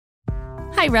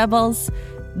Hi, Rebels.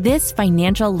 This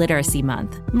Financial Literacy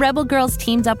Month, Rebel Girls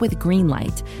teamed up with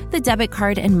Greenlight, the debit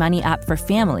card and money app for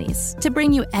families, to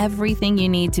bring you everything you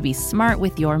need to be smart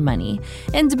with your money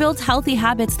and to build healthy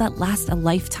habits that last a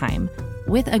lifetime.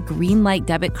 With a Greenlight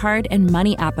debit card and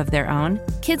money app of their own,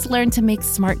 kids learn to make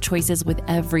smart choices with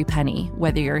every penny,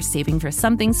 whether you're saving for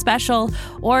something special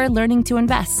or learning to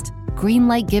invest.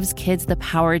 Greenlight gives kids the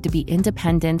power to be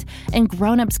independent, and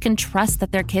grown-ups can trust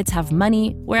that their kids have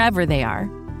money wherever they are.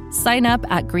 Sign up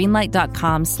at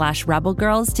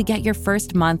greenlight.com/rebelgirls to get your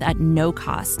first month at no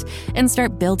cost and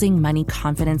start building money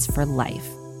confidence for life.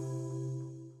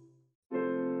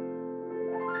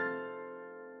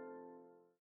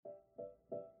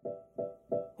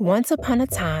 Once upon a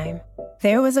time,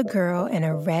 there was a girl in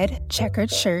a red checkered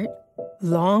shirt,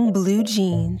 long blue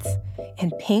jeans,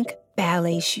 and pink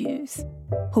ballet shoes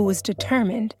who was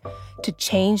determined to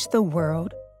change the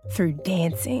world through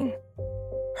dancing.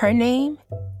 Her name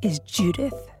is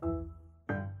Judith.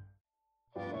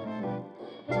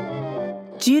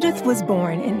 Judith was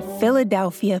born in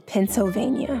Philadelphia,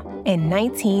 Pennsylvania in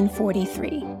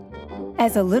 1943.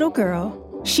 As a little girl,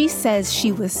 she says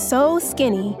she was so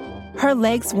skinny, her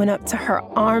legs went up to her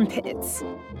armpits.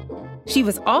 She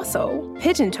was also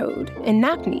pigeon-toed and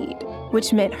knock-kneed,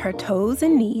 which meant her toes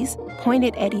and knees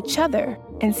pointed at each other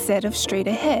instead of straight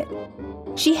ahead.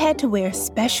 She had to wear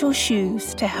special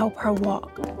shoes to help her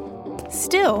walk.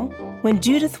 Still, when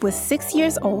Judith was 6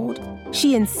 years old,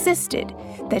 she insisted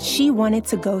that she wanted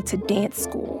to go to dance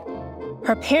school.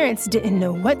 Her parents didn't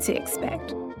know what to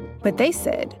expect, but they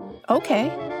said,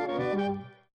 okay.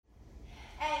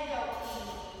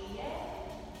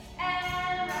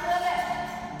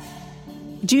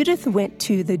 Judith went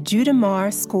to the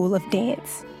Judimar School of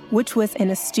Dance, which was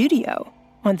in a studio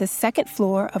on the second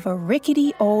floor of a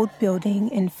rickety old building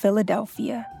in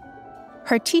Philadelphia.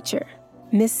 Her teacher,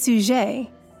 Miss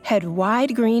Sujet, had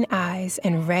wide green eyes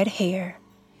and red hair,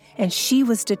 and she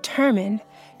was determined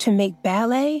to make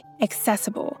ballet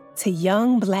accessible to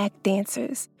young Black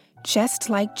dancers, just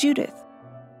like Judith.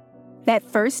 That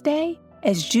first day,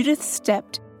 as Judith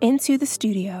stepped into the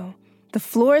studio, the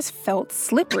floors felt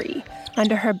slippery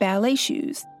under her ballet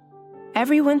shoes.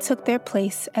 Everyone took their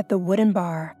place at the wooden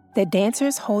bar that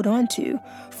dancers hold on to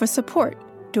for support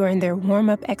during their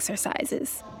warm-up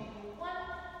exercises.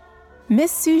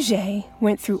 Miss Sujet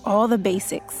went through all the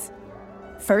basics: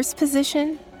 first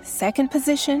position, second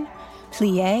position,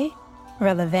 plie,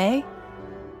 releve.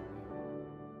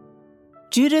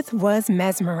 Judith was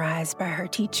mesmerized by her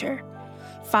teacher,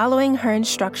 following her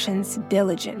instructions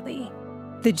diligently.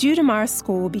 The Judimar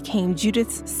School became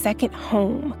Judith's second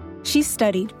home. She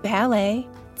studied ballet,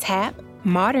 tap,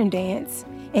 modern dance,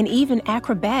 and even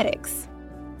acrobatics.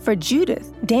 For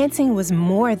Judith, dancing was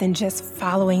more than just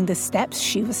following the steps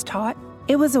she was taught.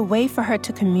 It was a way for her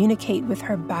to communicate with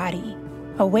her body,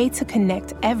 a way to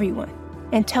connect everyone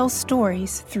and tell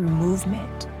stories through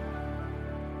movement.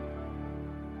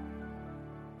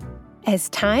 As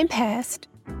time passed,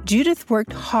 Judith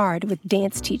worked hard with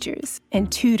dance teachers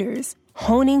and tutors,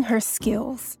 honing her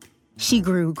skills. She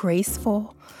grew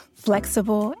graceful,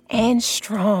 flexible, and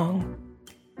strong.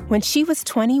 When she was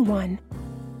 21,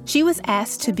 she was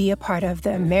asked to be a part of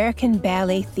the American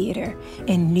Ballet Theater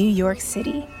in New York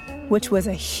City, which was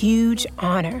a huge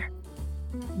honor.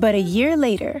 But a year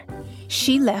later,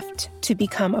 she left to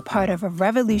become a part of a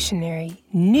revolutionary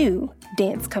new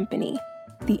dance company,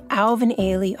 the Alvin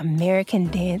Ailey American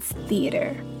Dance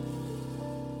Theater.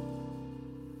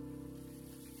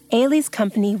 Ailey's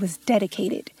company was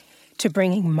dedicated to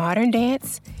bringing modern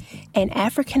dance and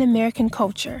African American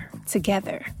culture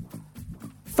together.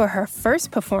 For her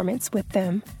first performance with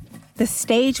them, the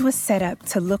stage was set up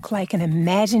to look like an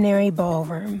imaginary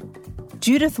ballroom.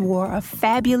 Judith wore a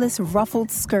fabulous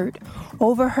ruffled skirt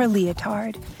over her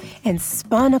leotard and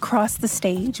spun across the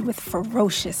stage with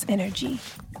ferocious energy.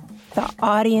 The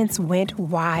audience went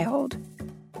wild,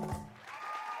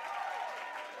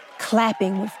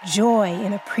 clapping with joy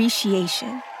and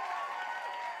appreciation.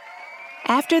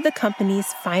 After the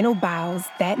company's final bows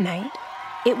that night,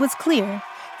 it was clear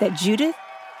that Judith,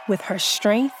 with her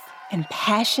strength and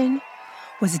passion,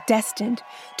 was destined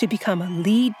to become a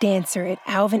lead dancer at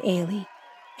Alvin Ailey,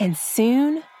 and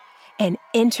soon, an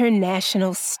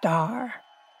international star.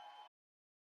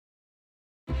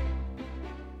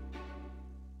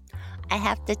 I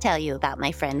have to tell you about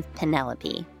my friend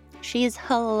Penelope. She is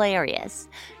hilarious.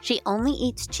 She only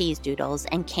eats cheese doodles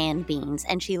and canned beans,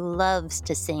 and she loves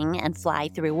to sing and fly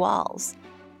through walls.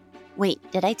 Wait,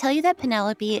 did I tell you that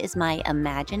Penelope is my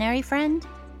imaginary friend?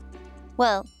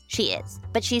 Well, she is,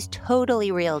 but she's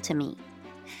totally real to me.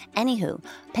 Anywho,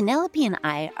 Penelope and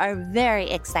I are very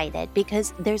excited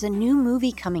because there's a new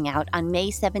movie coming out on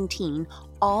May 17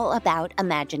 all about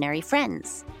imaginary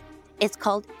friends. It's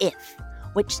called IF,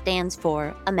 which stands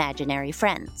for Imaginary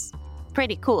Friends.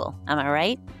 Pretty cool, am I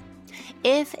right?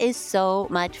 IF is so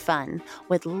much fun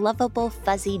with lovable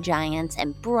fuzzy giants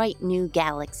and bright new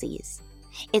galaxies.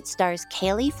 It stars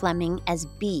Kaylee Fleming as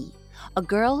Bee, a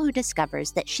girl who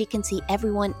discovers that she can see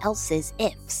everyone else's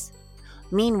ifs.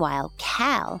 Meanwhile,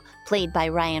 Cal, played by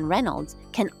Ryan Reynolds,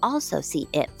 can also see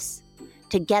ifs.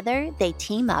 Together, they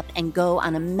team up and go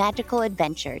on a magical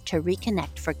adventure to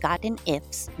reconnect forgotten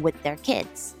ifs with their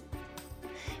kids.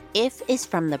 IF is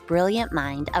from the brilliant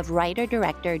mind of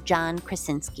writer-director John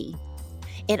Krasinski.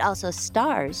 It also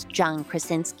stars John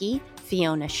Krasinski,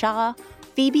 Fiona Shaw,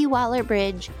 Phoebe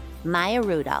Waller-Bridge, Maya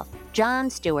Rudolph, Jon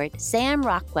Stewart, Sam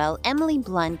Rockwell, Emily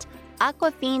Blunt,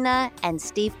 Awkwafina, and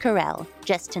Steve Carell,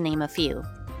 just to name a few.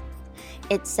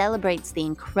 It celebrates the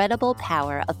incredible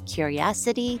power of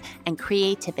curiosity and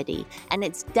creativity, and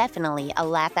it's definitely a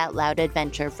laugh-out-loud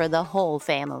adventure for the whole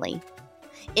family.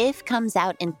 IF comes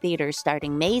out in theaters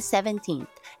starting May 17th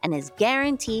and is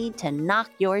guaranteed to knock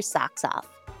your socks off.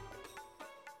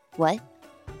 What?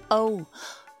 Oh,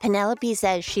 Penelope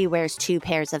says she wears 2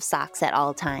 pairs of socks at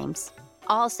all times.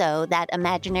 Also, that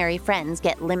imaginary friends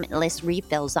get limitless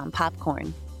refills on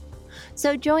popcorn.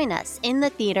 So join us in the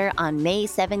theater on May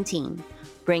 17.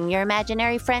 Bring your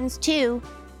imaginary friends too.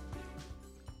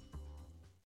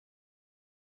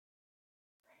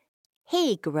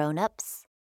 Hey, grown-ups.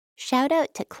 Shout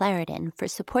out to Claritin for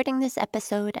supporting this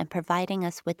episode and providing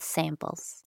us with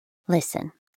samples.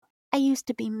 Listen, I used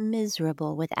to be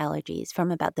miserable with allergies from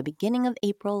about the beginning of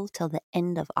April till the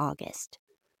end of August.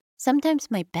 Sometimes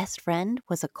my best friend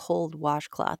was a cold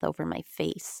washcloth over my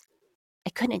face. I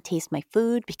couldn't taste my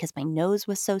food because my nose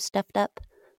was so stuffed up.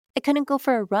 I couldn't go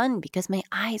for a run because my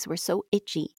eyes were so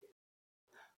itchy.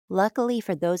 Luckily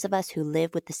for those of us who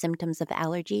live with the symptoms of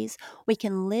allergies, we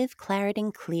can live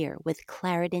Claritin Clear with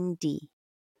Claritin D.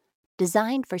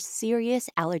 Designed for serious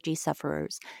allergy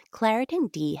sufferers, Claritin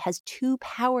D has 2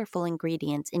 powerful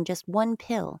ingredients in just 1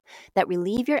 pill that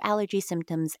relieve your allergy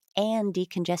symptoms and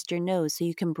decongest your nose so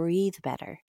you can breathe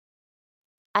better.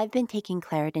 I've been taking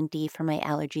Claritin D for my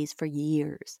allergies for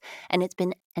years, and it's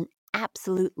been an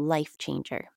absolute life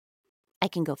changer. I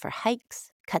can go for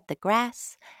hikes, cut the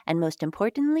grass, and most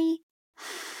importantly,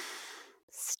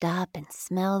 stop and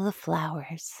smell the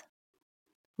flowers.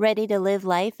 Ready to live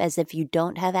life as if you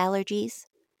don't have allergies?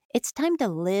 It's time to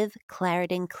live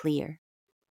Claritin Clear.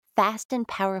 Fast and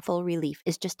powerful relief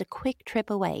is just a quick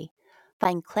trip away.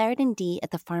 Find Claritin D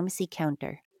at the pharmacy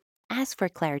counter. Ask for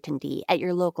Claritin D at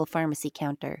your local pharmacy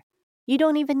counter. You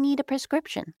don't even need a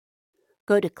prescription.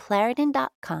 Go to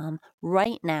Claritin.com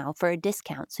right now for a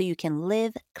discount so you can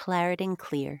live Claritin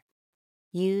Clear.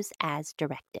 Use as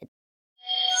directed.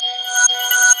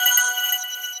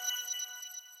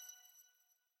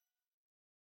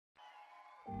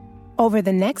 Over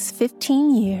the next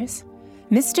 15 years,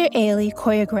 Mr. Ailey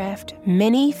choreographed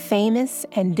many famous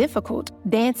and difficult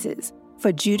dances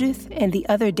for Judith and the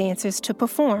other dancers to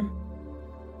perform.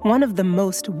 One of the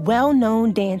most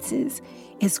well-known dances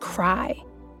is Cry,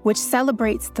 which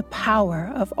celebrates the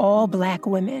power of all Black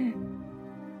women.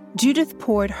 Judith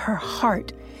poured her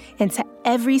heart into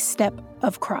every step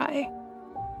of Cry.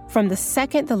 From the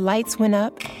second the lights went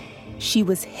up, she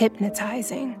was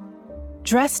hypnotizing.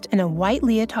 Dressed in a white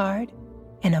leotard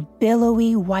and a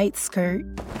billowy white skirt,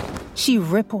 she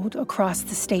rippled across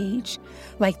the stage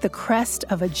like the crest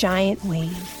of a giant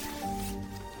wave.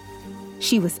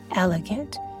 She was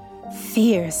elegant,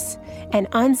 fierce, and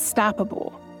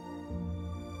unstoppable.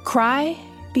 Cry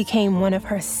became one of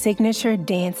her signature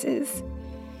dances,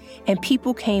 and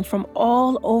people came from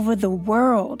all over the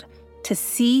world to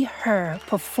see her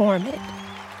perform it.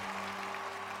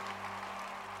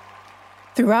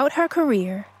 Throughout her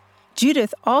career,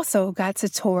 Judith also got to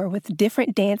tour with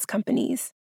different dance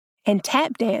companies and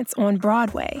tap dance on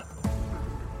Broadway.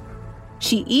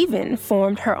 She even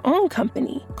formed her own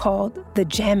company called the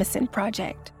Jamison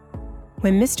Project.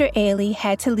 When Mr. Ailey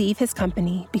had to leave his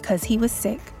company because he was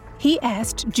sick, he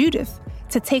asked Judith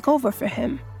to take over for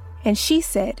him, and she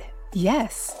said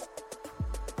yes.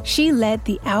 She led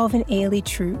the Alvin Ailey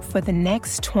Troupe for the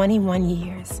next 21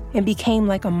 years and became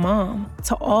like a mom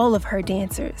to all of her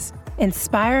dancers,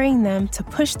 inspiring them to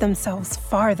push themselves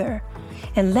farther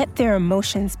and let their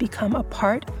emotions become a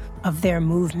part of their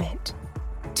movement.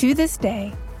 To this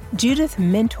day, Judith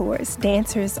mentors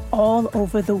dancers all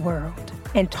over the world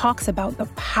and talks about the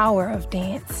power of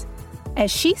dance.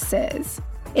 As she says,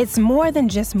 It's more than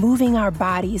just moving our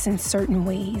bodies in certain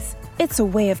ways. It's a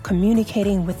way of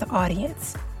communicating with the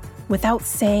audience without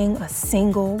saying a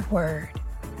single word.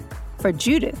 For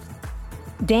Judith,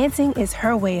 dancing is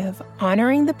her way of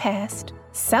honoring the past,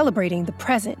 celebrating the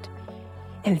present,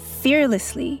 and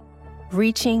fearlessly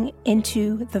reaching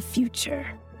into the future.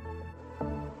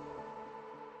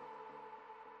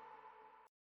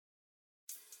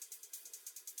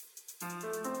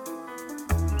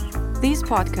 This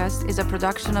podcast is a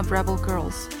production of Rebel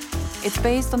Girls. It's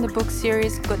based on the book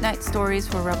series Goodnight Stories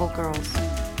for Rebel Girls.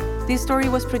 This story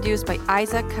was produced by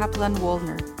Isaac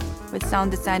Kaplan-Wollner, with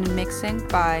sound design and mixing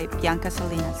by Bianca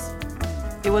Salinas.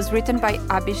 It was written by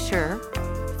Abby Sher,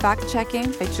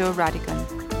 fact-checking by Joe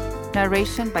Radigan,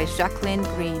 narration by Jacqueline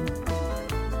Green.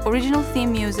 Original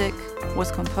theme music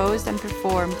was composed and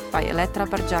performed by Elettra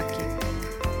Bargiacchi.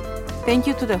 Thank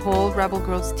you to the whole Rebel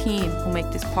Girls team who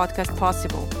make this podcast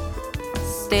possible.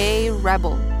 Stay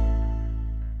Rebel.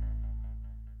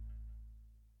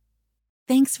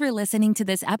 Thanks for listening to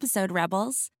this episode,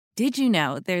 Rebels. Did you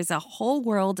know there's a whole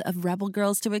world of Rebel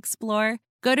Girls to explore?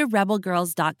 Go to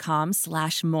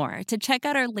rebelgirls.com/more to check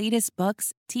out our latest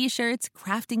books, t-shirts,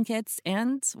 crafting kits,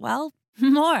 and, well,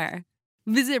 more.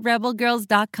 Visit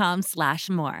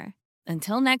rebelgirls.com/more.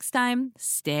 Until next time,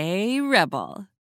 stay Rebel.